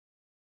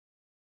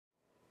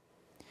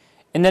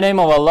In the name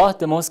of Allah,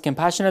 the most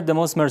compassionate, the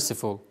most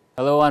merciful.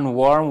 Hello and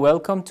warm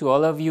welcome to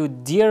all of you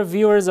dear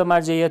viewers of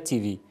Marjaeyat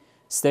TV.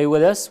 Stay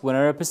with us when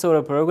our episode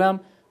of program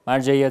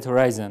Marjaeyat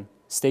Horizon.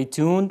 Stay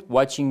tuned,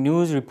 watching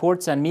news,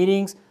 reports and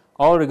meetings,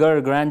 all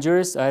regarding Grand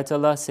Jurist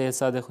Ayatollah Sayyid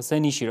Sadiq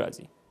Hussein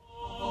al-Shirazi.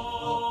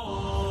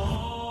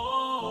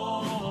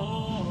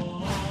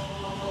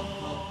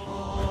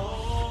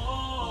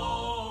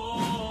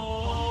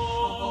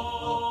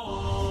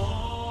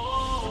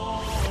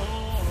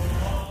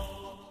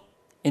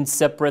 In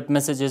separate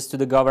messages to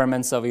the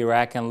governments of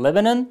Iraq and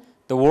Lebanon,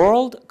 the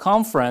World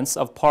Conference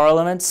of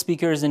Parliament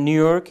Speakers in New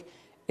York,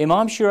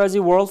 Imam Shirazi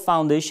World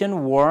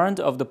Foundation warned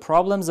of the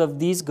problems of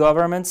these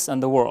governments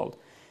and the world.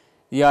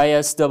 The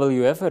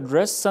ISWF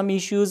addressed some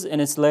issues in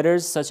its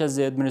letters such as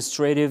the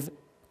administrative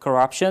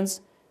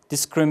corruptions,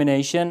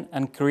 discrimination,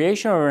 and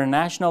creation of a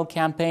national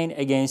campaign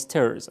against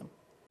terrorism.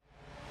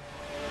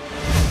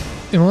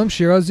 Imam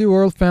Shirazi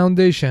World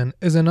Foundation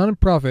is a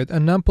non-profit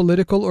and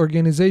non-political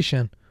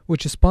organization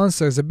which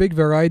sponsors a big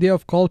variety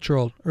of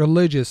cultural,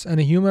 religious,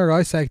 and human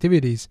rights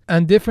activities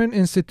and different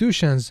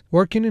institutions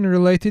working in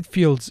related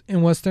fields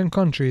in Western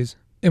countries.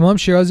 Imam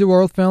Shirazi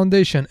World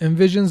Foundation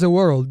envisions a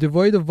world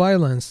devoid of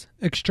violence,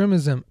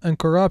 extremism, and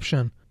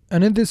corruption,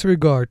 and in this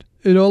regard,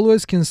 it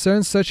always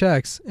concerns such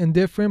acts in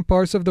different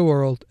parts of the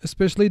world,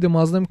 especially the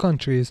Muslim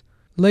countries.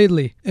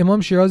 Lately,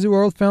 Imam Shirazi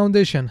World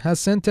Foundation has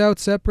sent out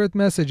separate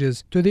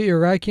messages to the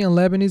Iraqi and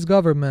Lebanese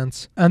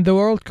governments and the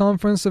World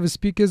Conference of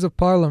Speakers of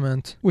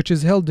Parliament, which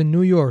is held in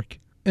New York.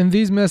 In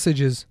these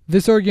messages,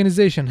 this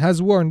organization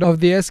has warned of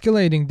the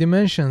escalating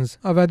dimensions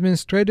of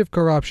administrative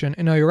corruption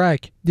in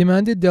Iraq,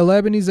 demanded the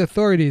Lebanese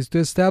authorities to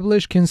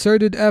establish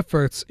concerted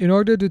efforts in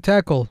order to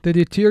tackle the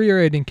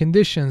deteriorating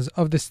conditions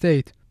of the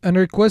state, and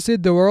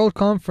requested the World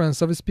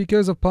Conference of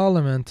Speakers of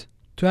Parliament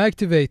to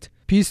activate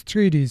peace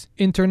treaties,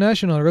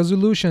 international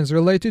resolutions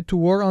related to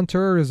war on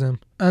terrorism,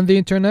 and the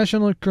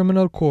International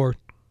Criminal Court.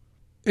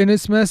 In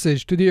its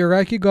message to the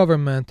Iraqi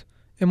government,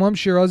 Imam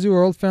Shirazi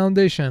World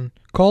Foundation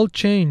called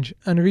change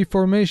and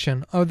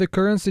reformation of the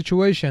current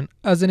situation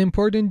as an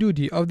important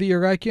duty of the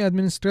Iraqi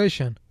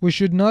administration, which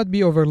should not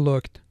be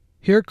overlooked.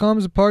 Here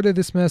comes part of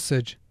this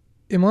message.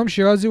 Imam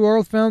Shirazi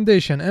World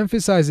Foundation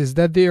emphasizes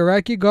that the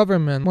Iraqi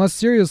government must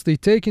seriously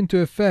take into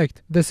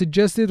effect the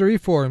suggested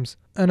reforms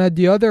and, at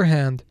the other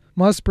hand,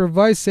 must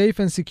provide safe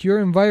and secure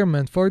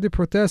environment for the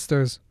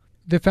protesters.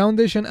 The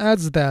foundation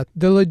adds that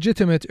the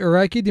legitimate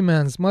Iraqi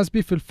demands must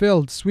be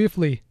fulfilled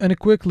swiftly and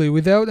quickly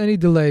without any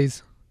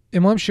delays.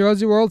 Imam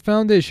Shirazi World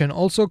Foundation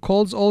also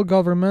calls all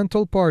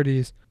governmental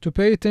parties to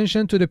pay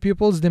attention to the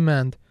people's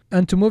demand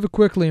and to move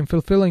quickly in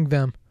fulfilling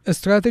them. A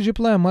strategy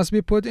plan must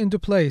be put into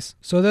place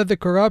so that the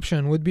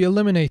corruption would be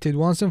eliminated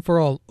once and for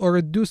all or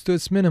reduced to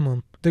its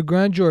minimum. The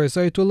Grand Jurist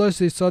Ayatollah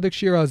Sadiq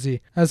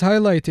Shirazi has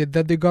highlighted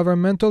that the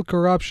governmental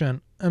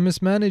corruption and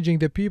mismanaging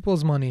the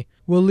people's money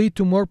will lead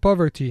to more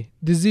poverty,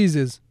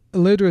 diseases,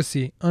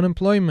 illiteracy,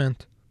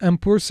 unemployment,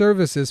 and poor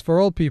services for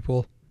all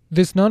people.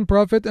 This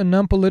non-profit and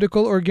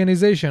non-political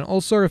organization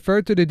also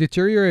referred to the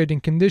deteriorating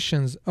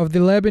conditions of the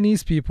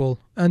Lebanese people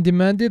and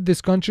demanded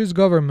this country's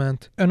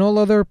government and all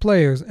other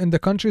players in the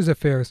country's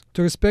affairs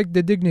to respect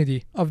the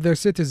dignity of their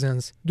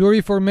citizens, do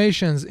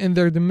reformations in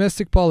their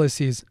domestic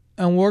policies,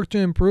 and work to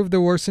improve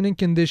the worsening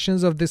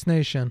conditions of this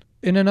nation.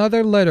 In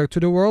another letter to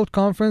the World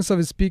Conference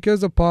of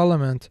Speakers of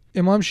Parliament,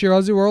 Imam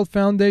Shirazi World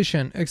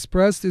Foundation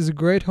expressed his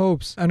great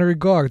hopes and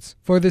regards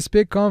for this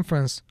big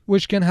conference,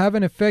 which can have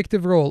an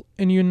effective role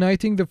in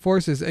uniting the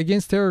forces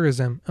against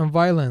terrorism and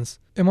violence.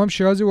 Imam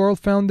Shirazi World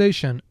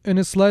Foundation, in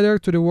its letter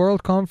to the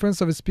World Conference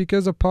of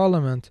Speakers of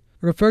Parliament,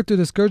 referred to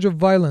the scourge of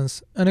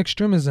violence and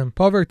extremism,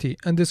 poverty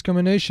and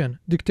discrimination,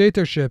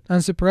 dictatorship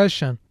and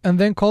suppression, and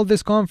then called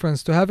this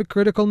conference to have a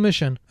critical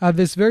mission at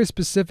this very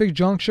specific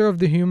juncture of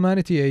the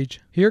humanity age.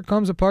 Here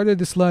comes a part of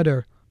this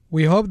letter.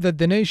 We hope that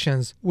the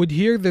nations would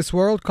hear this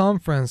World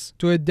Conference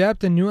to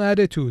adapt a new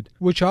attitude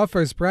which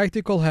offers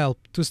practical help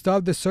to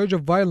stop the surge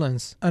of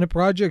violence and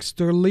projects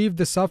to relieve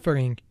the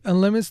suffering and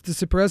limits the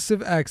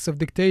suppressive acts of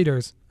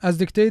dictators, as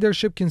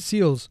dictatorship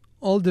conceals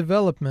all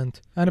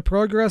development and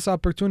progress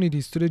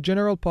opportunities to the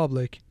general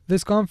public.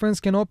 This conference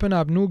can open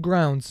up new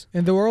grounds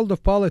in the world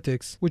of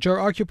politics which are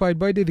occupied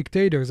by the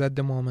dictators at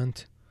the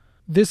moment.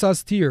 This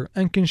austere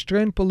and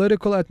constrained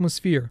political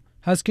atmosphere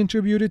has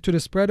contributed to the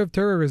spread of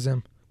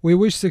terrorism. We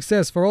wish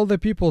success for all the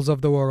peoples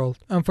of the world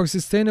and for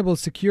sustainable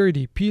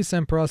security, peace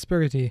and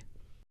prosperity.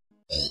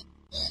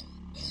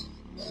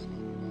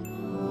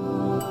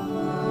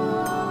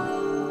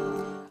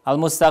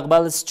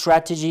 Al-Mustaqbal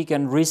Strategic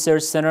and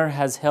Research Center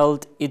has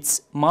held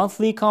its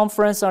monthly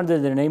conference under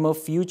the name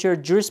of Future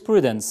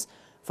Jurisprudence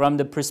from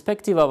the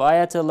perspective of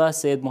Ayatollah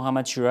Sayyid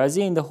Muhammad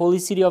Shirazi in the holy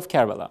city of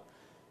Karbala.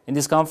 In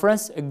this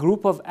conference, a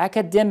group of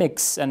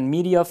academics and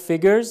media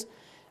figures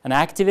and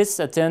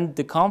activists attend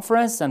the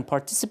conference and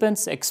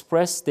participants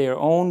express their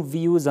own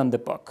views on the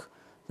book.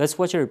 Let's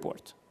watch a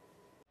report.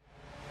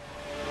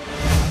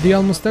 The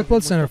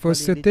Al-Mustaqbal Center for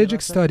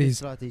Strategic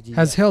Studies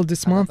has held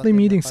this monthly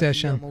meeting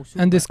session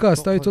and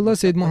discussed Ayatollah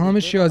Sayyid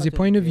Muhammad's Shirazi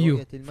point of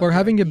view for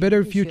having a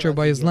better future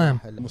by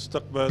Islam.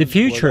 The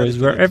future is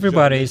where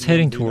everybody is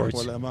heading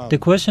towards. The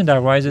question that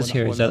arises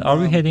here is that are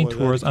we heading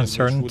towards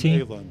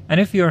uncertainty? And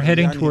if we are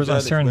heading towards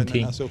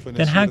uncertainty,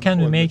 then how can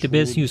we make the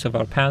best use of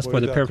our past for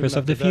the purpose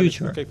of the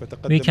future?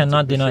 We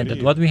cannot deny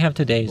that what we have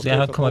today is the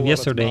outcome of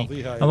yesterday,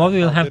 and what we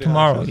will have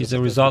tomorrow is the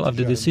result of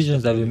the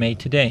decisions that we made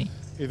today.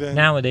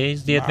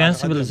 Nowadays, the advanced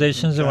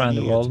civilizations around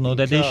the world know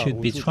that they should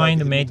be trying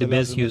to make the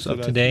best use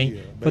of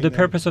today for the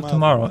purpose of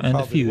tomorrow and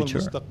the future.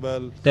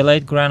 The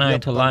late Grand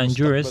Ayatollah and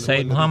jurist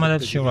Sayyid Muhammad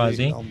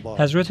al-Shirazi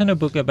has written a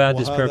book about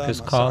this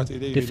purpose called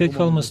The Fiqh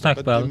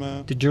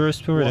al-Mustaqbal, the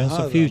Jurisprudence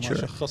of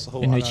Future,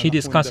 in which he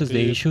discusses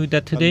the issue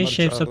that today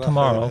shapes up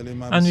tomorrow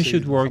and we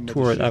should work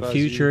toward our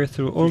future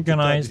through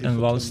organized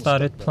and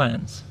well-studied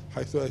plans.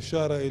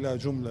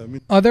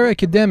 Other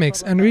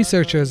academics and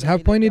researchers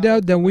have pointed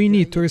out that we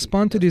need to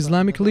respond to the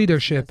Islamic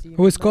leadership,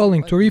 who is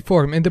calling to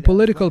reform in the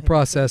political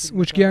process,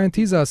 which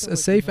guarantees us a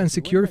safe and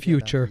secure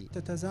future.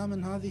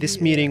 This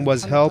meeting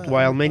was held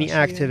while many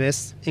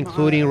activists,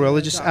 including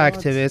religious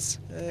activists,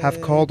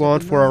 have called on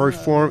for a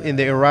reform in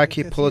the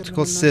Iraqi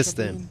political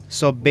system.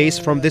 So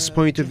based from this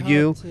point of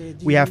view,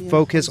 we have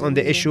focused on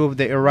the issue of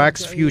the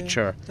Iraq's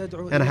future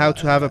and how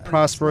to have a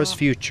prosperous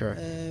future.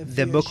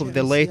 The book of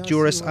the late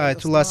jurist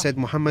Ayatollah Sayyid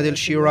Muhammad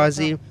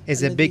al-Shirazi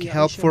is a big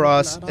help for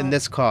us in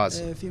this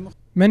cause.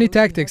 Many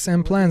tactics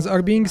and plans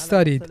are being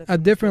studied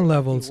at different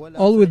levels,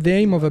 all with the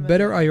aim of a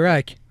better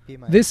Iraq.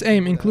 This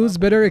aim includes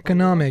better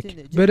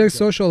economic, better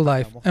social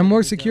life, and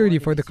more security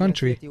for the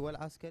country.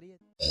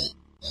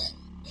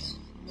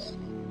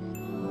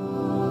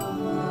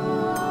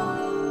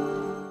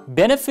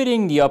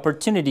 Benefiting the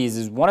opportunities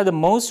is one of the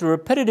most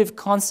repetitive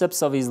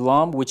concepts of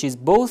Islam, which is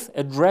both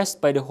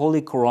addressed by the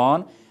Holy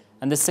Quran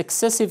and the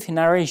successive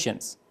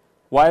narrations.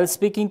 While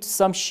speaking to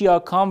some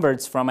Shia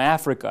converts from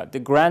Africa, the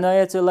Grand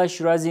Ayatollah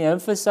Shirazi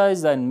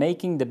emphasized on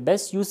making the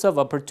best use of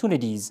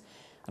opportunities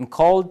and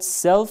called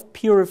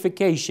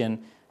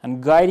self-purification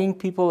and guiding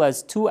people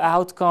as two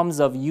outcomes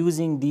of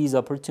using these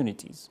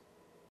opportunities.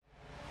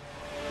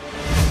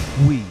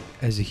 We,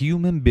 as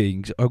human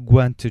beings, are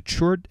granted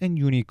short and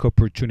unique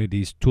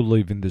opportunities to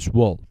live in this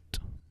world.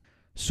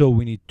 So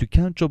we need to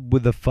catch up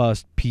with the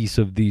fast pace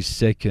of these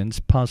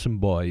seconds passing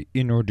by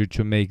in order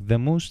to make the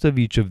most of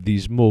each of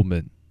these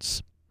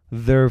moments.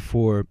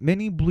 Therefore,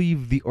 many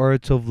believe the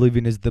art of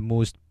living is the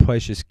most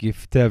precious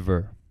gift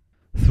ever.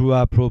 Through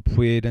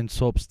appropriate and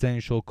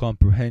substantial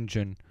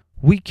comprehension,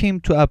 we came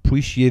to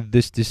appreciate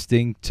this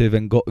distinctive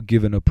and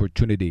God-given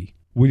opportunity.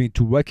 We need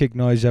to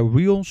recognize our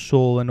real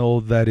soul and all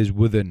that is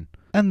within,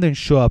 and then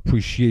show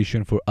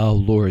appreciation for our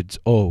Lord's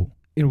own.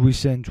 In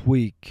recent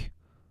week,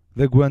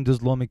 the Grand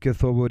Islamic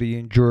Authority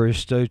in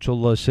jurist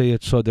Ayatollah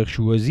Sayyid Sadiq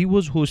Shirazi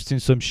was hosting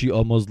some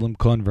Shia Muslim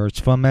converts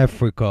from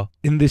Africa.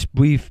 In this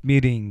brief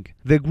meeting,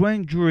 the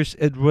Grand Jurist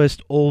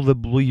addressed all the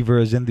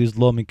believers and the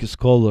Islamic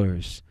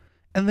scholars,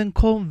 and then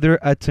called their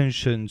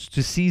attentions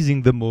to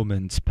seizing the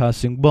moments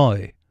passing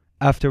by.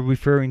 After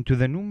referring to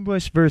the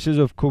numerous verses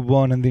of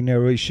Quran and the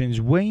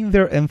narrations weighing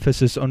their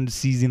emphasis on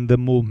seizing the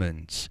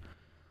moments,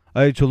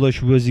 Ayatollah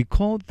Shirazi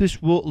called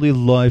this worldly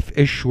life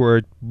a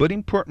short but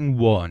important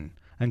one,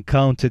 and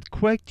counted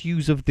correct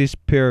use of this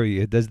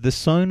period as the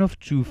sign of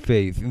true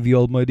faith in the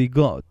Almighty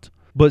God.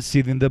 But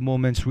seizing the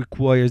moments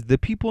requires the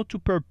people to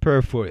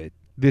prepare for it.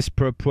 This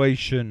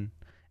preparation,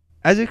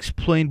 as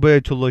explained by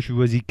Ayatollah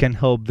Shirazi, can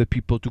help the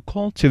people to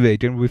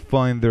cultivate and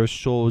refine their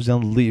souls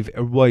and live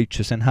a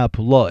righteous and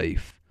happy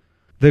life.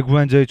 The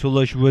Grand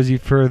Ayatollah Shirazi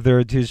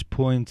furthered his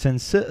points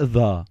and said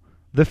that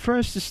the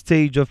first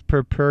stage of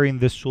preparing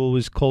the soul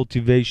is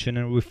cultivation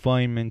and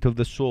refinement of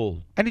the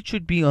soul, and it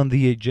should be on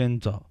the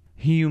agenda.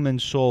 Human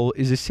soul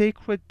is a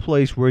sacred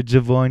place where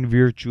divine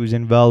virtues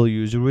and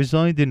values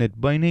reside in it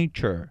by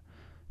nature.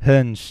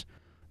 Hence,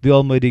 the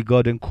Almighty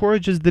God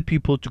encourages the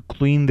people to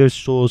clean their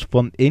souls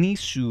from any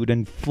soot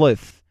and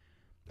filth,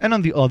 and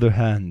on the other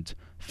hand,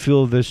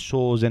 fill their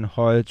souls and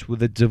hearts with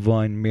the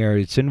divine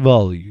merits and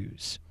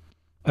values.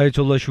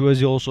 Ayatollah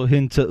Shirazi also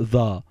hinted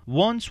that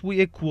once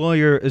we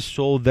acquire a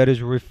soul that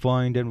is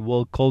refined and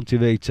well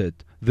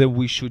cultivated, then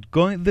we should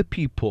guide the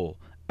people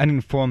and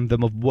inform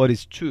them of what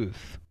is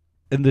truth.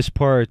 In this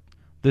part,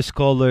 the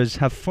scholars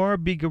have far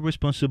bigger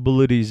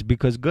responsibilities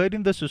because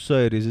guiding the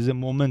societies is a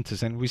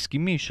momentous and risky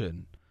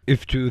mission.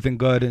 If truth and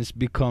guidance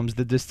becomes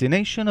the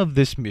destination of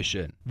this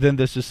mission, then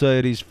the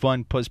societies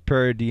find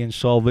prosperity and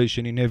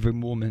salvation in every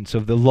moment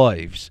of their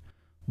lives.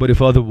 But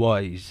if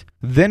otherwise,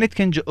 then it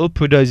can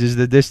jeopardize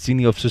the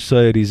destiny of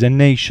societies and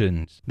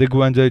nations. The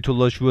Grand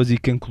Ayatollah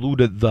Shirazi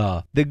concluded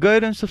that the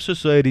guidance of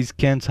societies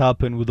can't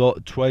happen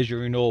without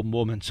treasuring all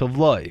moments of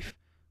life,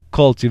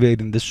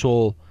 cultivating the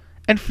soul,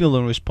 and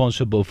feeling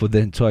responsible for the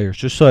entire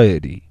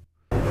society.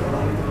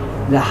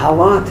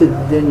 لحظات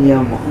الدنيا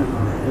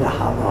مهمة،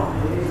 لحظات،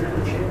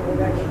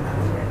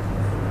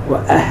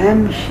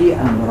 وأهم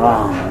شيء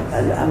أمران.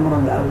 الأمر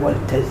الأول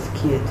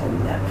تزكية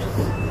النفس،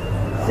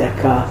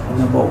 زكاة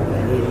نمو،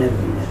 يعني نمي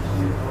النفس.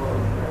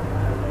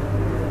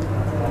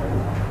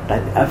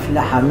 قد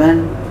أفلح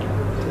من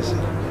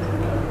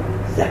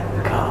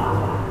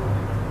زكاها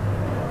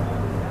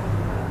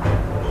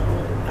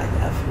قد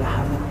أفلح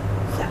من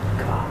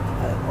زكاها.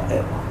 هذا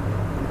مهم.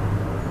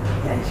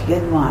 يعني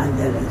شقد ما عند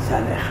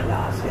الإنسان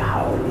إخلاص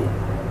يحاول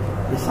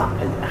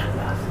يصعد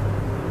الإخلاص،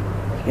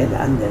 شقد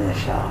عنده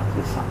نشاط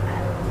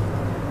يصعد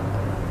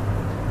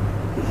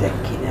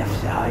يزكي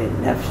نفسه. هاي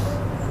النفس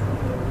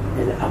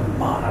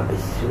الأمارة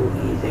بالسوء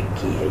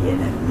يزكيها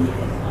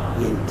ينميها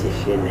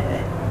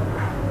ينتشلها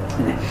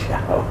من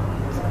الشهوات،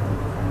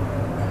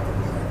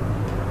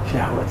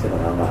 شهوة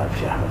الغضب،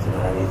 شهوة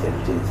الغريزة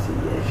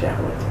الجنسية،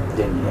 شهوة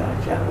الدنيا،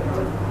 شهوة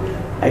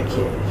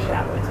الأكل،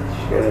 شهوة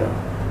الشرب.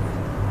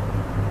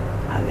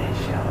 هذه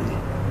الشهوة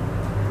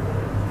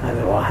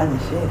هذا واحد.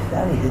 الشيء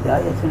الثاني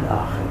هداية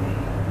الآخرين.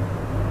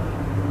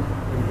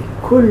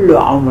 كل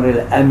عمر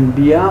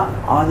الأنبياء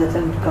عادة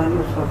كان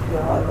يوصف في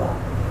هذا.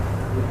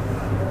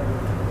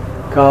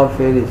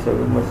 كافر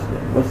يسوي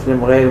مسلم،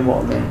 مسلم غير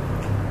مؤمن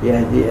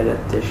يهدي إلى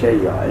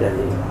التشيع إلى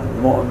الإيمان،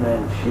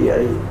 مؤمن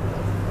شيعي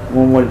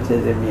مو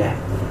ملتزم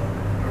يهدي.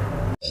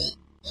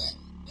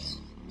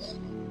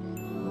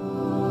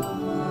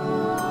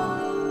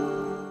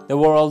 The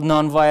World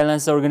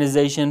Non-Violence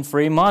Organization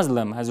Free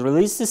Muslim has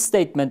released a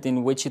statement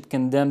in which it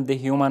condemned the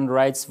human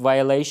rights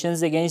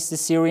violations against the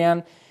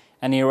Syrian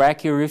and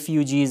Iraqi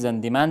refugees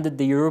and demanded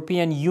the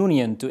European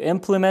Union to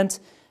implement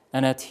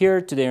and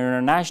adhere to the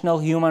international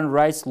human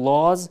rights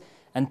laws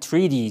and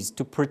treaties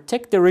to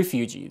protect the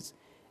refugees.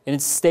 In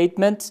its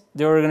statement,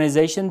 the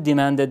organization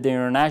demanded the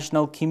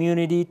international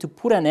community to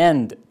put an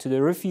end to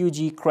the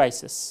refugee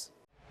crisis.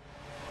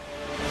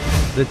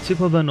 The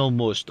tip of an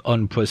almost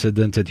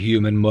unprecedented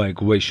human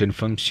migration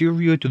from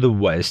Syria to the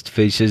West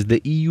faces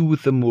the EU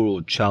with a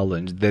moral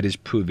challenge that is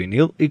proving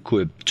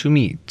ill-equipped to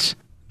meet.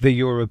 The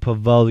Europe of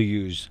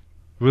values,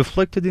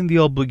 reflected in the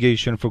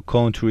obligation for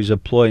countries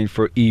applying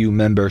for EU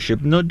membership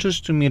not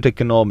just to meet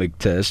economic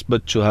tests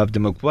but to have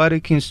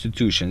democratic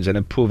institutions and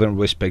a proven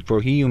respect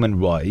for human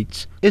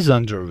rights, is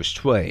under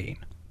restraint.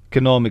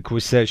 Economic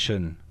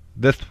recession,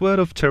 the threat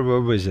of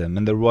terrorism,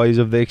 and the rise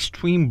of the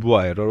extreme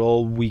right are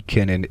all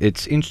weakening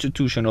its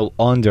institutional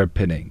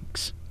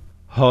underpinnings.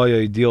 High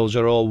ideals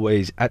are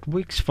always at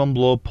risk from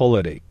low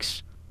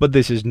politics, but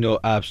this is no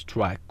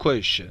abstract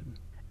question.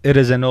 It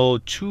is an all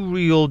too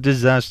real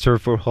disaster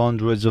for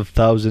hundreds of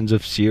thousands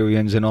of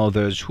Syrians and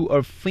others who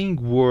are fleeing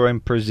war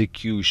and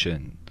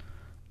persecution,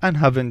 and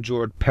have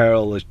endured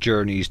perilous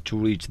journeys to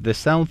reach the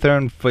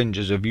southern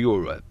fringes of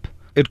Europe.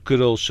 It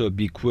could also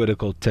be a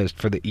critical test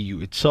for the EU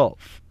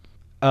itself.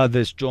 At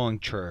this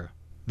juncture,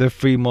 the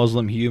Free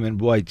Muslim Human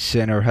Rights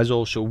Center has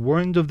also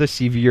warned of the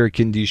severe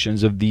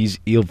conditions of these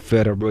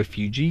ill-fed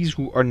refugees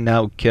who are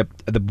now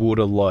kept at the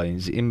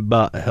borderlines in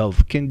bad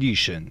health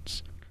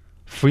conditions.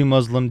 Free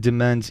Muslim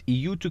demands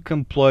EU to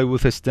comply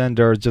with the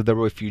standards of the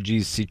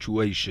refugees'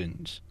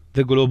 situations.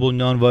 The global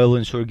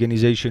non-violence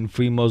organization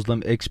Free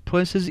Muslim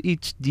expresses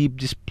its deep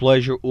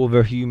displeasure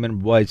over human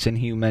rights and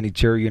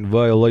humanitarian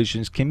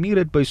violations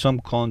committed by some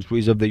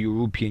countries of the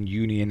European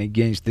Union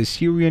against the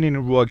Syrian and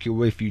Iraqi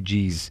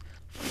refugees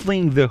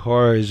fleeing the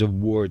horrors of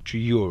war to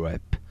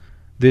Europe.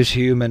 This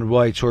human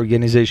rights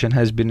organization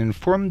has been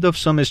informed of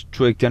some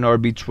strict and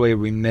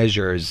arbitrary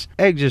measures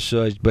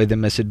exercised by the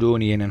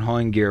Macedonian and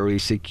Hungary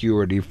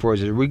security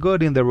forces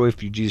regarding the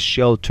refugees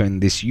shelter in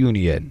this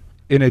union.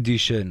 In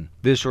addition,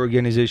 this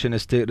organization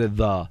has stated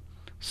that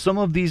some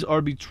of these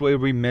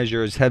arbitrary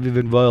measures have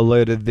even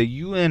violated the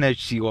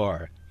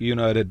UNHCR,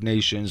 United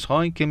Nations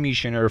High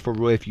Commissioner for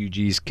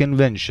Refugees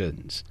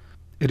conventions.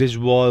 It is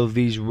while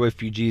these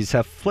refugees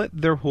have fled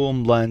their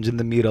homelands in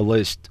the Middle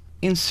East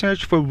in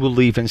search for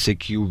relief and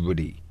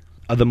security.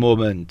 At the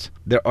moment,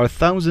 there are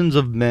thousands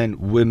of men,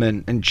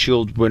 women, and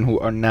children who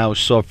are now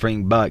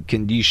suffering bad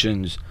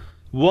conditions,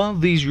 while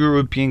these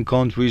European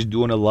countries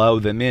don't allow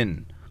them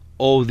in.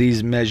 All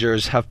these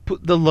measures have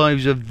put the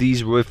lives of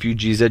these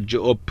refugees at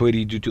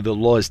jeopardy due to the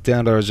low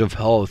standards of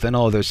health and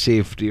other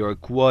safety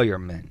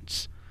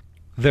requirements.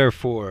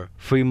 Therefore,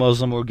 Free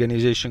Muslim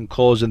Organization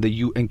calls on the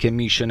UN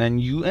Commission and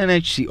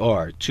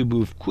UNHCR to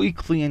move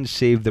quickly and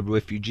save the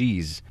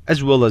refugees,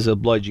 as well as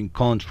obliging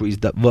countries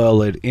that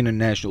violate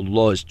international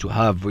laws to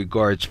have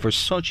regards for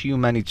such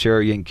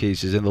humanitarian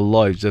cases in the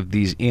lives of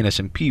these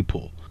innocent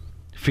people.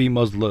 Free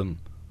Muslim,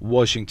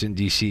 Washington,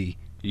 D.C.,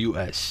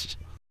 U.S.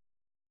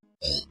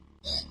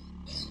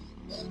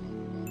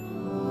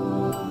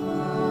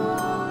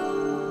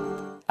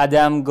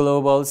 Adam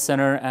Global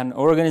Center, an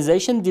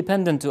organization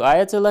dependent to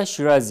Ayatollah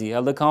Shirazi,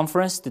 held a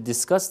conference to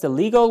discuss the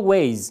legal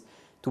ways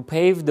to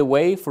pave the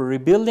way for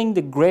rebuilding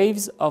the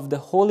graves of the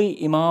holy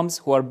Imams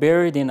who are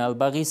buried in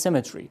Al-Baqi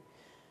Cemetery.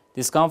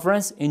 This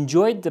conference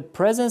enjoyed the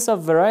presence of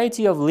a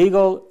variety of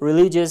legal,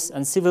 religious,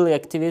 and civil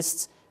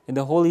activists in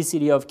the holy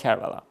city of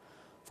Karbala.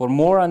 For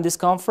more on this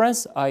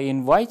conference, I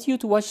invite you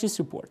to watch this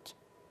report.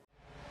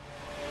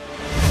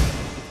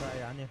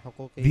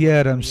 The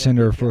Adam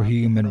Center for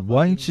Human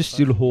Rights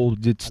still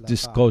holds its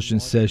discussion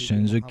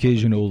sessions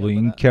occasionally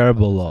in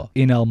Karbala,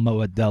 in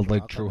Al-Mawaddah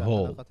Lecture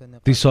Hall.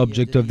 The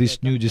subject of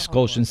this new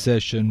discussion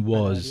session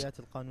was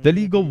the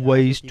legal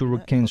ways to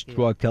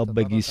reconstruct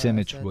al-Baqi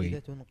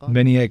Cemetery.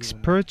 Many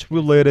experts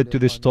related to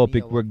this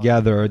topic were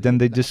gathered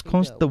and they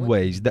discussed the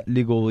ways that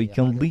legally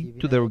can lead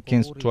to the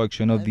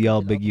reconstruction of the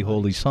al-Baqi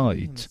holy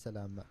site.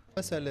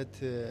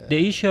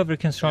 The issue of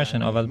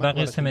reconstruction of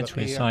al-Baqi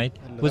cemetery site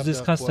was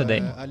discussed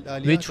today.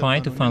 We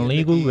tried to find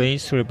legal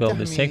ways to rebuild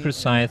the sacred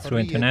site through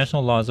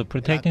international laws of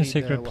protecting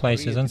sacred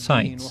places and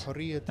sites.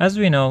 As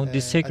we know,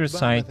 this sacred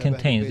site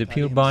contains the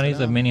pure bodies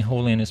of many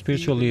holy and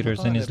spiritual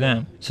leaders in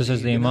Islam, such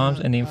as the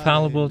Imams and the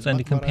infallibles and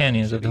the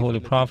companions of the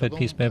Holy Prophet,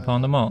 peace be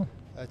upon them all.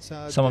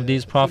 Some of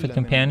these Prophet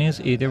companions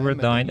either were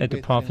died at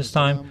the Prophet's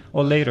time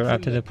or later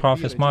after the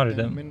Prophet's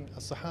martyrdom.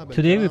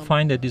 Today we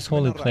find that this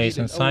holy place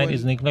and site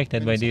is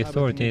neglected by the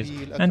authorities,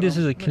 and this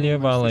is a clear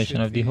violation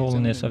of the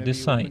holiness of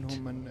this site.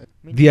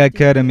 The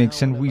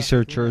academics and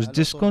researchers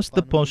discussed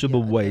the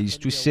possible ways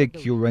to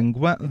secure and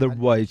grant the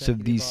rights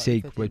of these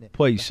sacred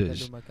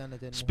places,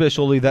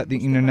 especially that the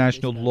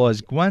international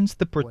laws grants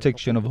the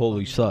protection of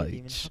holy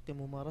sites.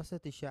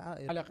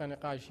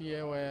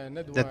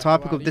 The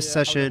topic of this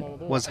session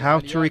was how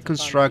to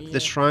reconstruct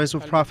the shrines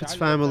of Prophet's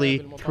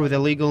family through the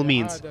legal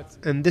means.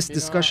 In this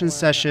discussion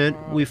session,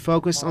 we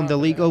focused on the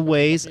legal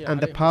ways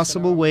and the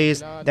possible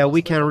ways that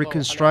we can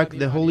reconstruct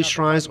the holy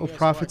shrines of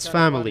Prophet's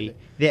family,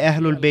 the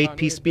Ahlul Bayt,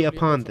 peace be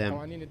upon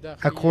them.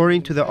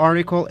 According to the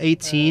Article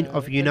 18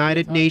 of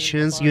United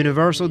Nations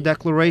Universal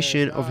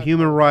Declaration of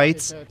Human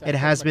Rights, it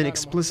has been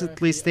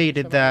explicitly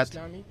stated that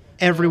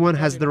everyone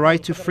has the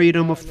right to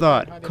freedom of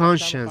thought,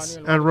 conscience,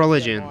 and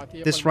religion.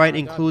 This right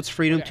includes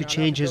freedom to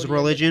change his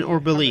religion or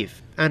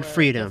belief, and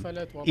freedom,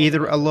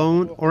 either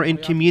alone or in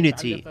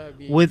community,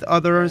 with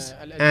others,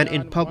 and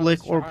in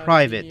public or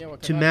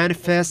private, to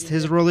manifest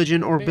his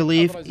religion or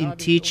belief in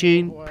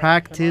teaching,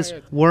 practice,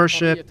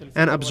 worship,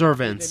 and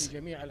observance.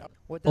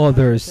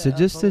 Others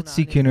suggested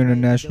seeking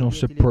international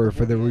support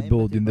for the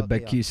rebuilding the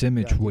Baqi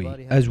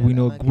cemetery, as we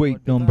know a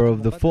great number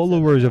of the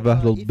followers of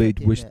Ahlul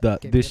Bayt wish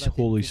that this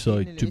holy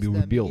site to be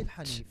rebuilt.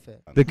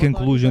 The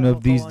conclusion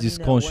of these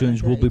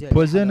discussions will be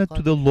presented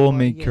to the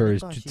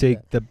lawmakers to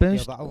take the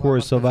best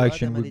course of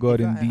action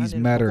regarding these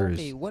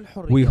matters.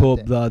 We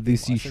hope that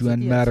this issue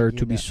and matter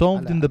to be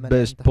solved in the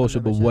best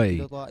possible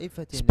way,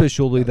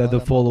 especially that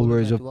the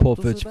followers of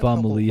Prophet's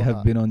family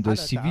have been under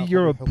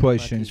severe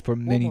oppressions for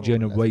many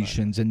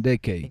generations and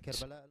decades.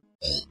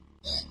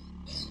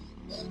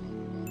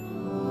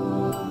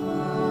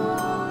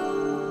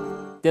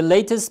 The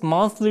latest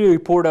monthly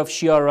report of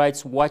Shia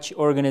Rights Watch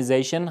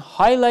organization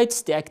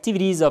highlights the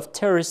activities of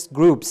terrorist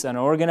groups and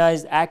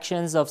organized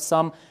actions of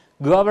some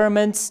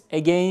governments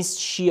against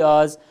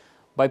Shias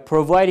by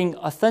providing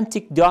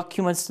authentic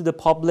documents to the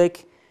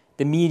public,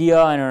 the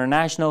media, and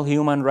international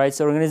human rights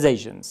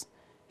organizations.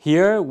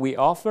 Here, we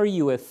offer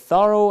you a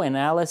thorough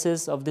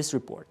analysis of this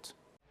report.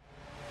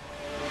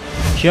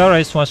 Shia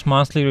Rights Watch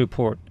Monthly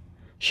Report.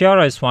 Shia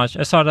Rights Watch,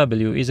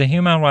 SRW, is a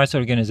human rights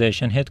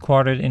organization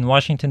headquartered in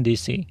Washington,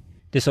 D.C.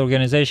 This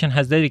organization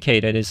has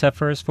dedicated its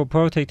efforts for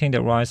protecting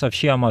the rights of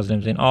Shia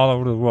Muslims in all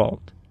over the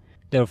world.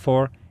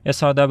 Therefore,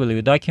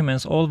 SRW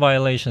documents all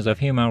violations of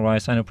human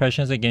rights and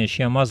oppressions against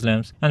Shia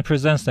Muslims and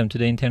presents them to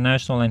the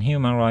international and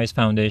human rights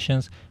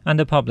foundations and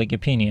the public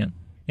opinion.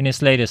 In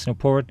its latest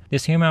report,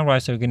 this human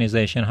rights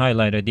organization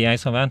highlighted the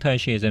acts of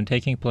anti-Shiism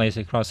taking place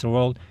across the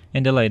world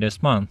in the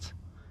latest months.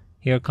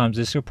 Here comes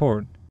this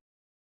report.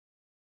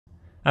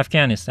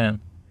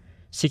 Afghanistan.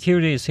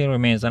 Security still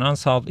remains an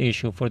unsolved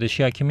issue for the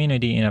Shia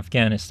community in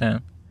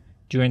Afghanistan.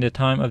 During the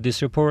time of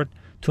this report,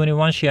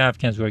 21 Shia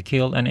Afghans were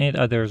killed and 8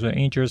 others were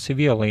injured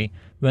severely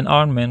when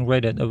armed men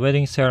raided a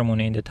wedding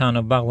ceremony in the town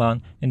of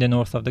Baghlan in the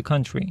north of the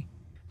country.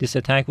 This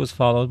attack was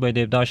followed by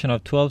the abduction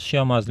of 12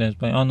 Shia Muslims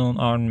by unknown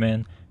armed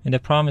men in the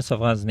province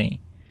of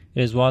Ghazni.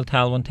 It is while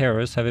Taliban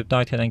terrorists have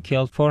abducted and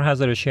killed 4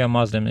 Hazara Shia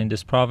Muslims in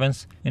this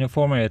province in a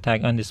former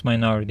attack on this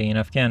minority in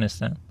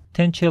Afghanistan.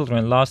 10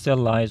 children lost their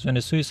lives when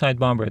a suicide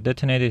bomber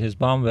detonated his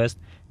bomb vest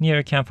near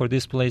a camp for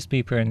displaced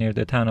people near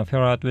the town of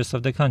Herat, west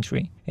of the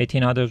country.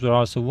 18 others were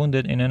also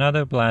wounded in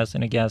another blast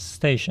in a gas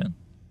station.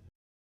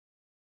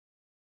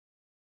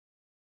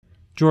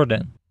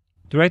 Jordan.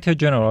 Director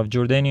General of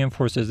Jordanian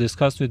Forces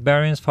discussed with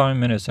Bahrain's foreign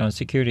minister on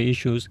security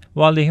issues,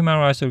 while the human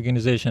rights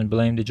organization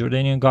blamed the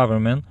Jordanian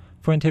government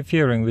for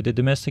interfering with the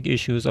domestic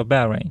issues of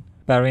Bahrain.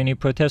 Bahraini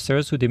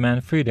protesters who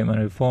demand freedom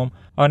and reform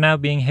are now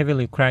being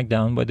heavily cracked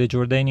down by the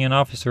Jordanian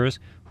officers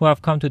who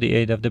have come to the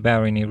aid of the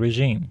Bahraini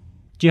regime.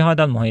 Jihad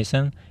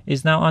al-Mohsen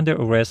is now under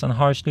arrest and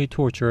harshly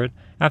tortured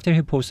after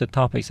he posted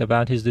topics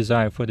about his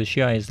desire for the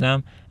Shia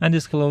Islam and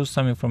disclosed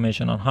some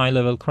information on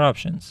high-level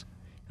corruptions.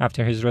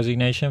 After his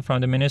resignation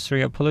from the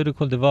Ministry of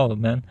Political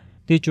Development,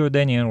 the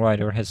Jordanian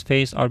writer has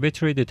faced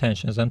arbitrary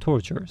detentions and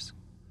tortures.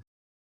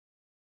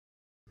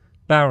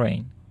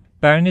 Bahrain.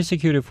 Bahraini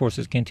security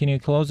forces continue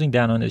closing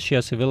down on the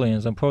Shia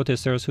civilians and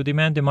protesters who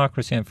demand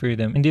democracy and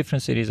freedom in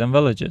different cities and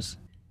villages.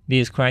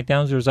 These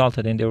crackdowns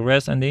resulted in the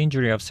arrest and the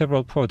injury of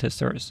several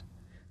protesters.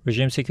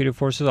 Regime security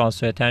forces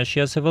also attacked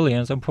Shia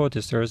civilians and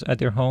protesters at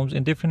their homes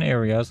in different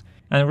areas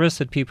and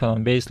arrested people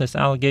on baseless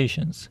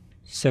allegations.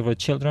 Several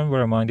children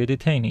were among the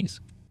detainees.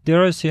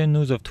 There are still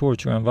news of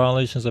torture and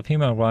violations of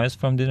human rights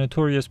from the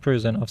notorious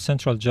prison of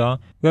Central Jah,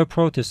 where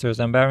protesters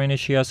and Bahraini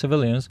Shia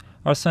civilians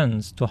are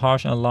sentenced to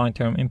harsh and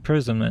long-term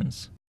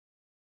imprisonments.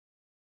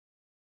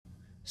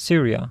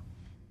 Syria.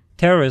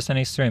 Terrorists and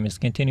extremists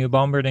continue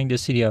bombarding the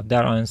city of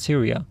Daraa in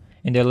Syria.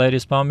 In their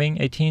latest bombing,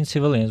 18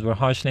 civilians were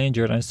harshly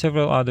injured and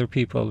several other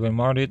people were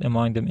martyred,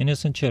 among them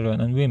innocent children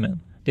and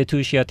women. The two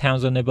Shia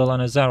towns of Nabil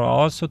and al-Zahra are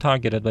also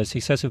targeted by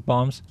successive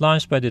bombs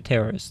launched by the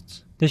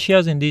terrorists. The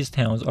Shias in these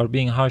towns are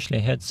being harshly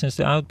hit since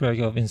the outbreak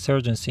of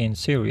insurgency in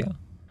Syria.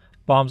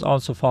 Bombs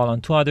also fall on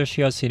two other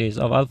Shia cities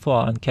of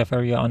Al-Fu'a and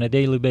Kafaria on a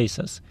daily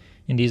basis.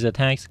 In these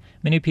attacks,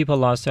 many people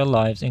lost their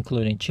lives,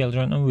 including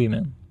children and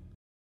women.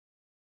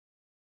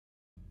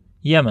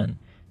 Yemen.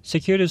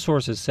 Security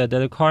sources said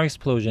that a car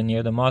explosion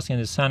near the mosque in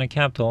the Sana'a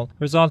capital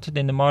resulted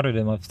in the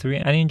martyrdom of 3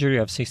 and injury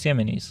of 6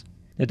 Yemenis.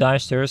 The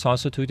Daesh terrorists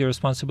also took the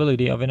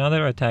responsibility of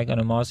another attack on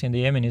a mosque in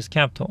the Yemeni's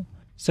capital.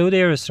 Saudi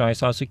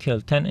airstrikes also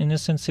killed 10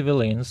 innocent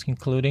civilians,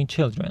 including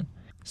children.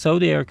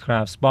 Saudi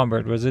aircrafts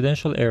bombarded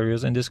residential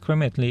areas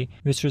indiscriminately,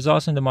 which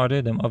results in the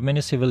martyrdom of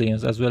many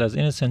civilians as well as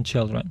innocent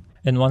children.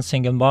 In one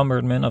single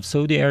bombardment of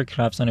Saudi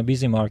aircrafts on a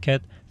busy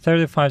market,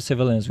 35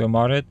 civilians were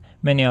martyred,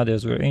 many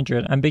others were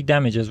injured, and big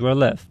damages were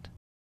left.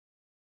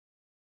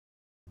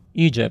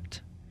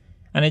 Egypt.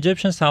 An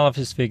Egyptian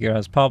Salafist figure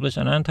has published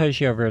an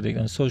anti-Shia verdict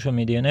on social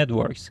media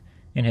networks.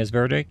 In his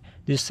verdict,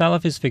 this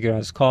Salafist figure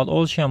has called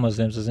all Shia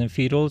Muslims as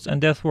infidels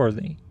and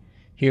death-worthy.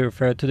 He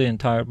referred to the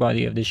entire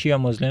body of the Shia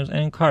Muslims and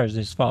encouraged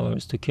his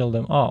followers to kill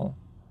them all.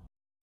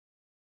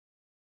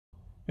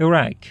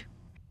 Iraq.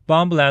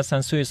 Bomb blasts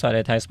and suicide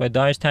attacks by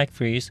Daesh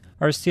takfiris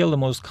are still the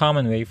most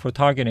common way for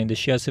targeting the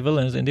Shia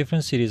civilians in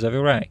different cities of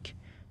Iraq.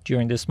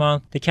 During this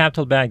month, the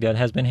capital Baghdad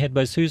has been hit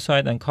by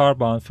suicide and car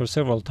bombs for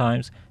several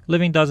times,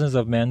 leaving dozens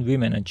of men,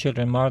 women, and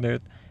children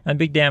martyred, and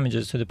big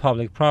damages to the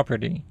public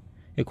property.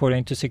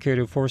 According to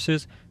security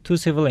forces, 2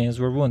 civilians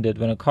were wounded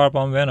when a car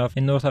bomb went off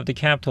in north of the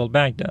capital,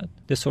 Baghdad.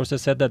 The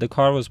sources said that the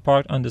car was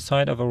parked on the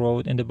side of a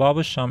road in the Bab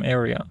al-Sham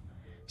area.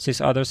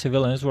 6 other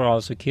civilians were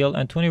also killed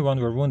and 21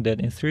 were wounded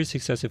in 3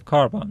 successive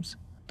car bombs.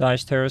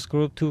 Daesh terrorist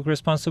group took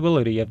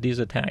responsibility of these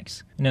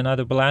attacks. In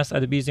another blast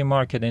at a busy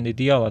market in the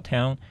Diyala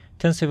town,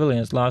 10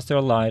 civilians lost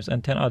their lives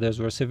and 10 others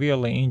were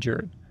severely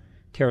injured.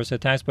 Terrorist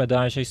attacks by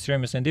Daesh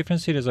extremists in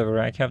different cities of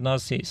Iraq have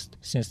not ceased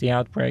since the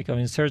outbreak of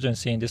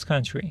insurgency in this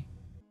country.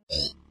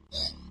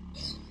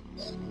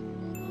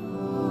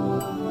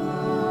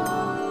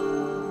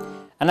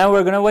 And now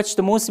we're going to watch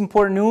the most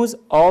important news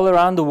all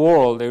around the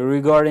world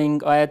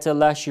regarding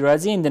Ayatollah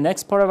al-Shirazi in the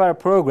next part of our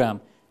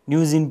program,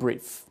 News in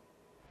Brief.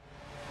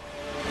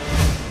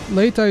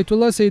 Late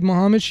Ayatollah Sayyid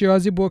Muhammad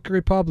Shirazi book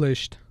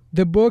republished.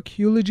 The book,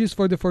 Eulogies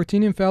for the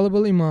 14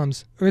 Infallible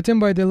Imams, written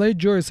by the late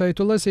jurist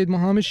Ayatollah Sayyid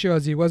Muhammad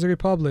Shirazi, was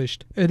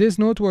republished. It is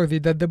noteworthy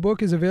that the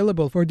book is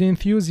available for the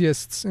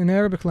enthusiasts in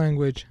Arabic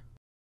language.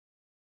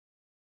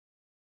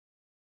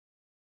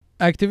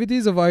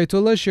 Activities of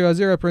Ayatollah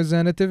Shirazi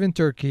representative in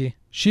Turkey.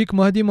 Sheikh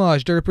Mahdi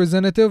Maj, the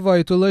representative of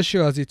Ayatollah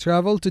Shirazi,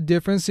 traveled to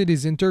different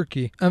cities in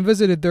Turkey and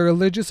visited their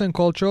religious and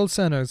cultural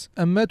centers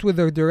and met with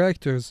their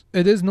directors.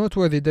 It is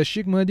noteworthy that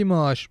Sheikh Mahdi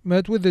Maj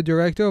met with the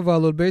director of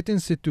Al-Bayt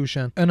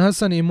Institution and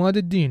Hassan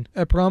Imad-ud-Din,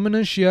 a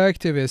prominent Shia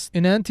activist,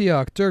 in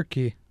Antioch,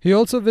 Turkey. He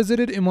also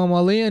visited Imam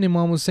Ali and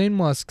Imam Hussein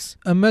mosques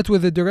and met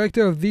with the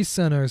director of these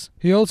centers.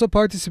 He also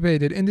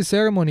participated in the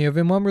ceremony of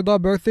Imam Rida's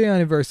birthday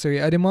anniversary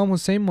at Imam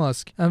Hussein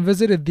Mosque and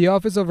visited the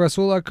office of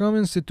Rasul Akram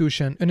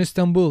Institution in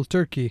Istanbul,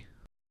 Turkey.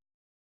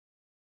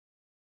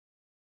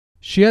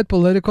 Shiite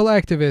political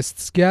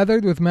activists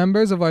gathered with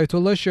members of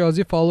Ayatollah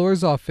Shirazi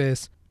followers'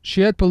 office.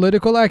 Shiite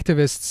political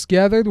activists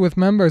gathered with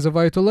members of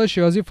Ayatollah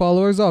Shirazi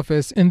followers'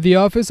 office in the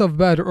office of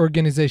Badr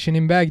organization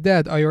in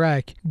Baghdad,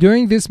 Iraq.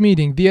 During this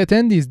meeting, the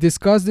attendees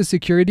discussed the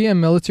security and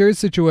military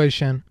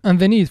situation and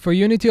the need for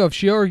unity of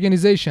Shia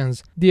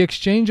organizations, the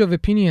exchange of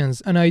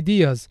opinions and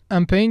ideas,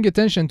 and paying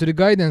attention to the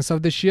guidance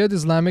of the Shia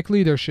Islamic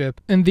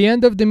leadership. In the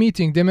end of the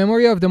meeting, the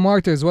memory of the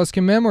martyrs was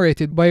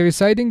commemorated by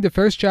reciting the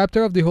first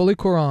chapter of the Holy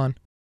Quran.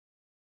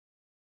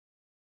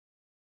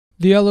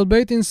 The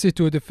Al-Bayt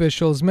Institute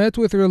officials met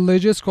with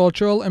religious,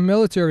 cultural, and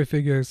military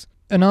figures.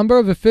 A number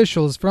of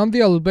officials from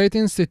the Al-Bayt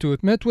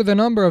Institute met with a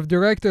number of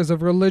directors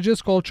of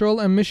religious,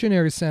 cultural, and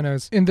missionary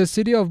centers in the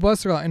city of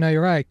Basra in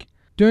Iraq.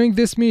 During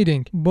this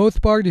meeting,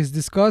 both parties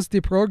discussed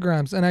the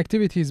programs and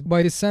activities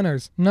by the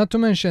centers, not to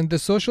mention the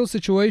social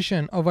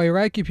situation of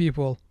Iraqi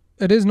people.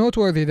 It is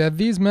noteworthy that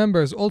these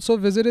members also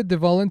visited the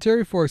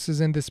voluntary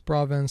forces in this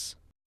province.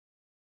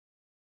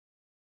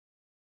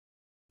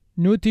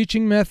 New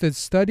teaching methods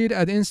studied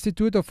at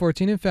Institute of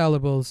 14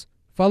 Infallibles.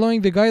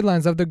 Following the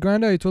guidelines of the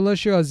Grand Ayatollah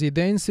Shirazi,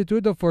 the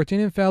Institute of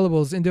 14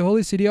 Infallibles in the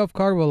holy city of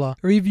Karbala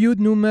reviewed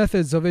new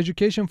methods of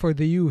education for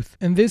the youth.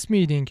 In this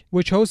meeting,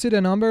 which hosted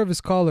a number of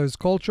scholars,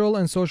 cultural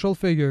and social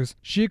figures,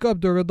 Sheikh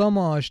Abdurrahman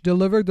Maash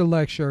delivered the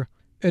lecture.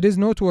 It is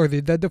noteworthy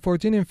that the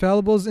 14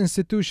 Infallibles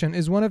institution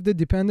is one of the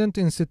dependent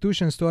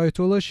institutions to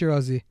Ayatollah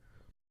Shirazi.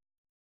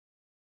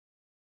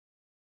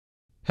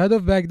 Head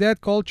of Baghdad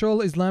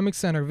Cultural Islamic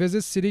Center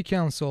visits City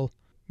Council.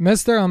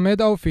 Mr. Ahmed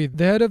Aufid,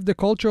 the head of the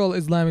Cultural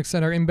Islamic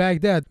Center in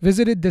Baghdad,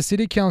 visited the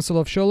City Council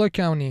of Shola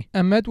County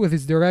and met with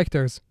its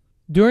directors.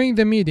 During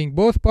the meeting,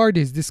 both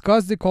parties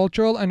discussed the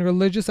cultural and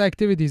religious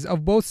activities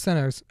of both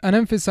centers and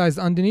emphasized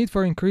on the need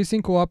for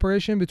increasing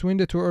cooperation between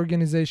the two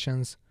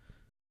organizations.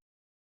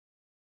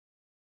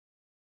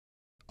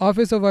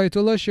 Office of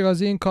Ayatollah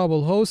Shirazi in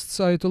Kabul hosts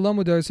Ayatollah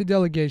Mudarisi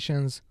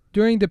delegations.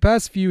 During the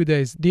past few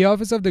days, the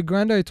office of the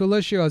Grand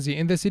Ayatollah Shirazi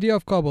in the city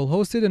of Kabul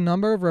hosted a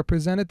number of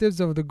representatives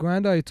of the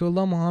Grand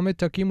Ayatollah Muhammad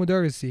Taqi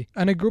Mudarisi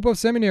and a group of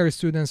seminary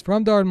students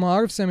from the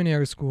Al-Ma'arif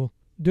Seminary School.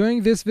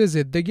 During this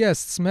visit, the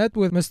guests met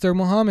with Mr.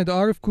 Muhammad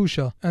Arif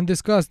Kusha and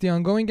discussed the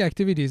ongoing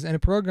activities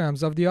and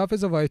programs of the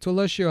office of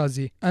Ayatollah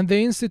Shirazi and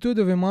the Institute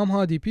of Imam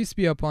Hadi, peace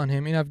be upon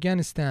him, in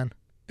Afghanistan.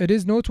 It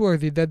is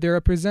noteworthy that the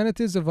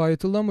representatives of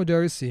Ayatollah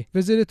Mudarisi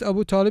visited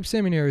Abu Talib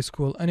Seminary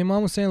School and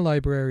Imam Hussein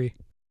Library.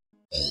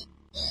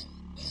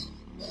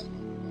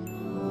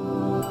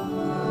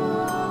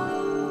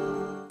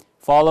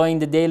 Following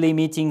the daily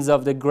meetings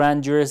of the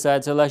Grand Jurist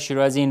Ayatollah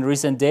Shirazi in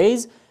recent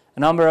days, a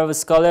number of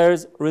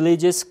scholars,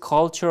 religious,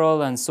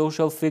 cultural, and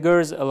social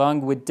figures,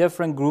 along with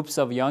different groups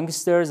of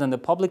youngsters and the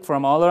public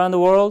from all around the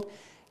world,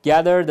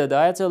 gathered at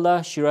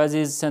Ayatollah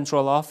Shirazi's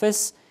central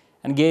office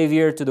and gave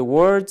ear to the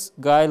words,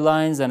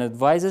 guidelines, and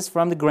advices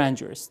from the Grand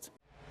Jurist.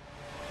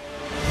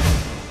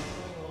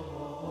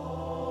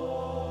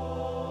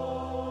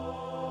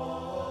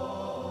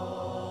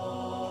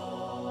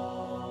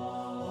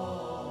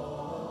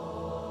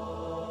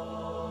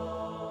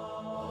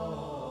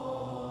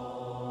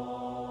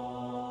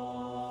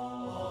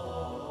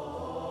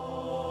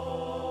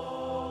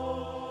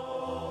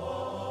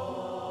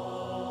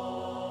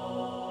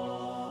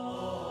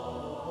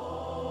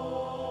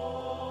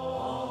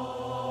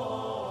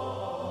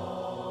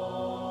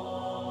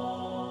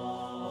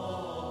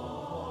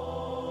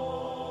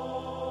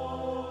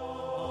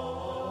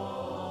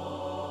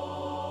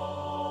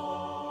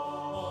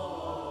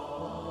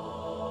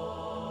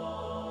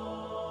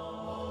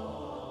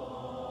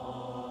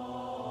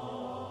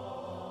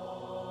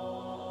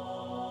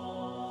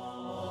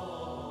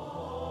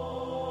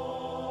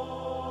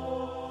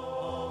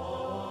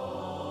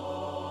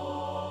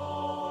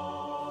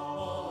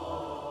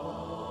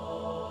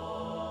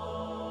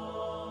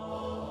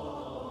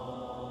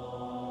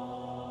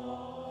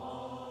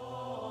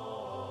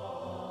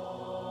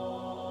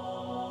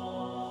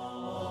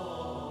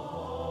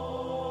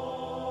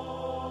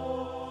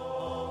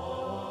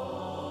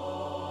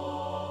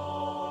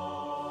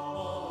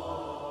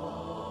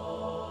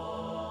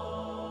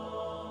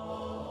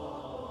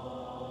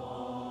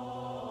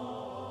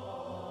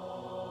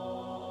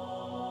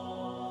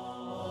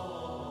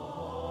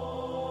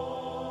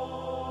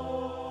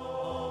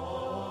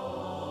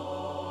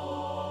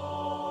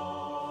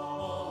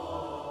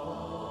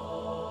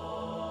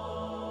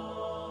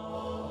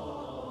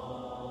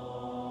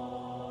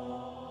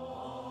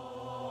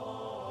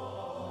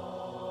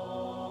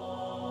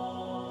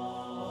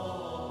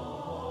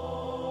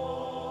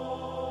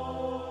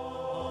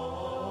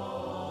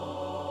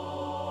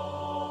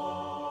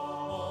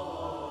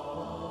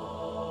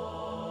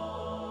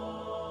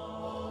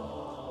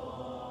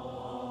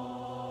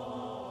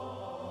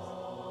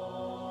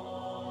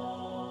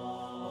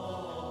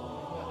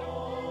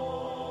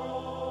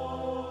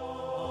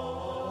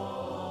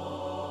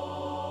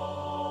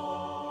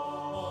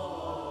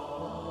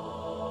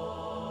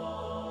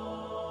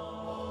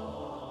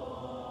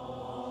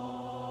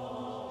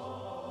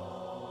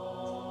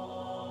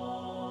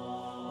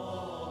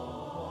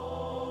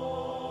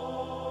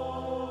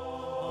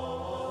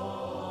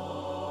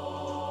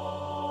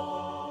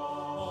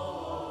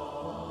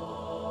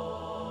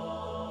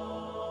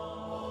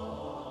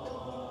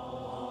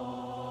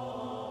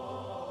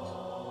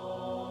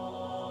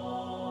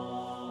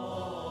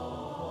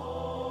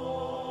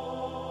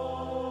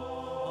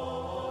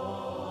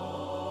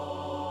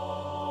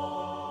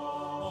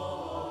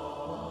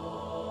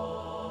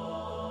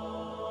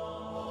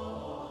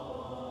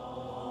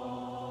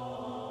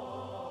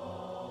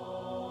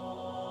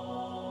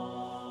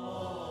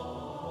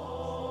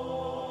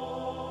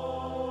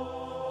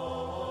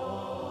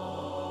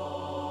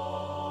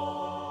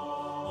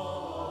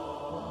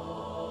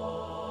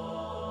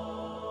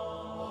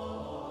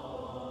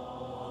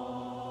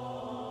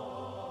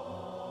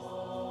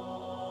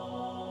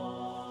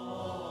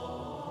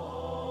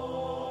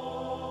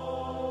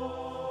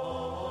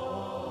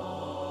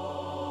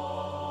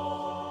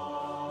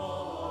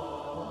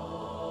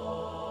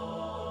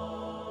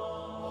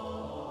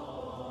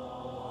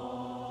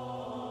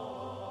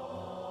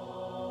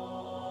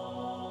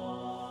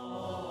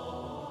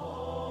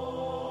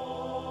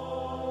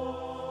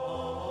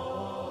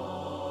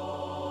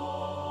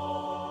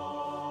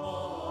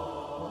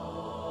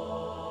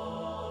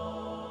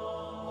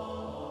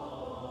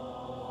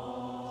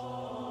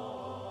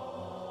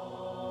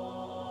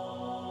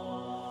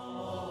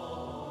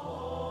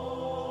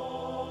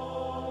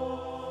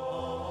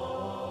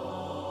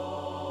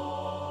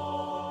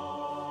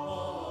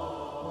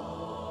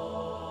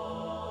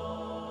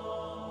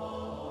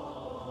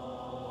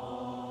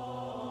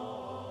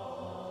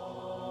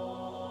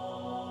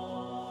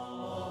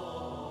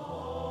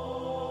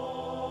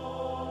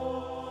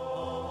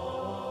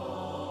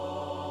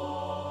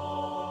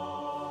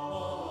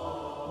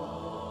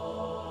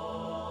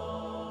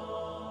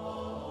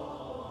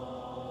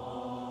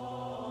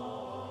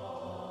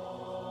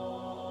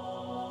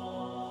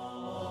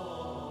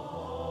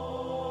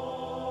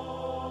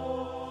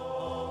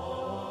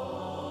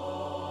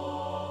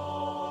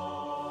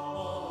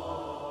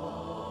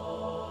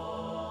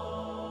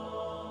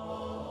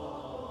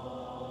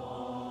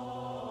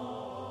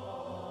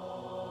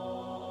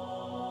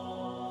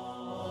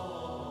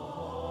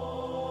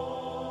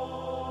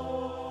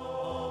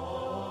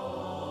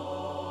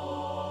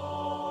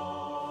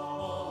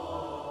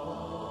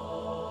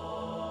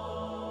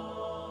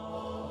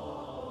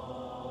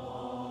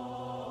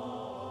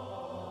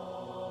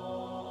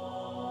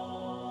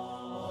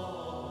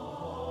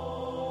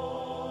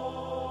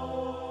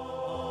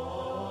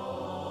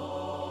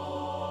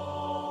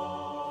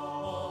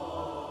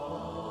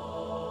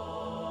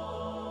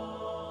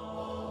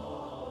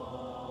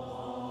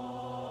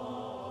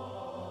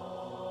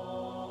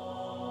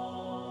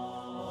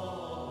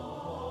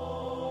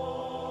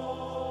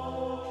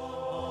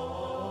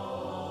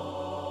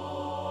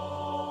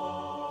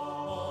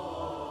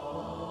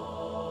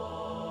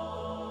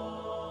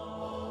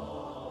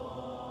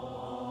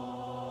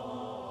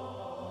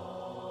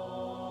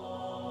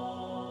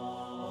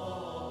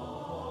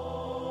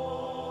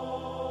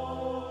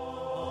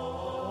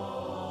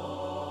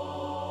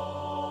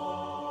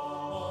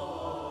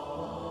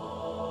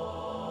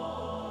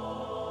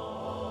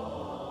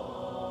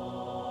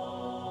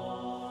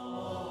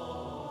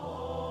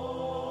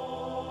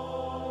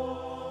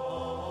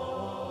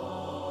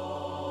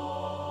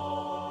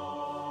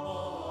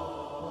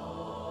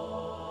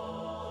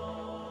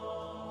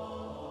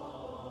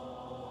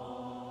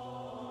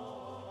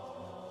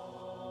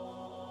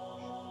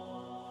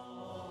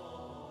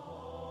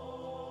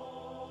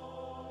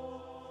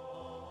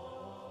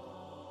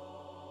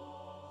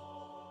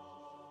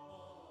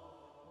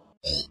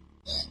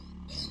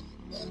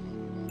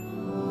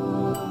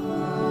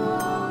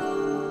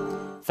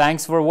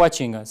 Thanks for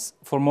watching us.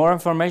 For more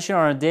information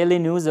on our daily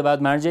news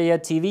about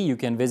Marjaeyat TV, you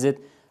can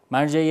visit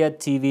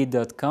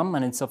marjaeyattv.com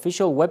and its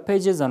official web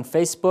pages on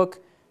Facebook,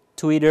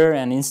 Twitter,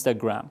 and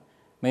Instagram.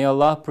 May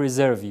Allah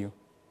preserve you.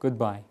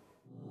 Goodbye.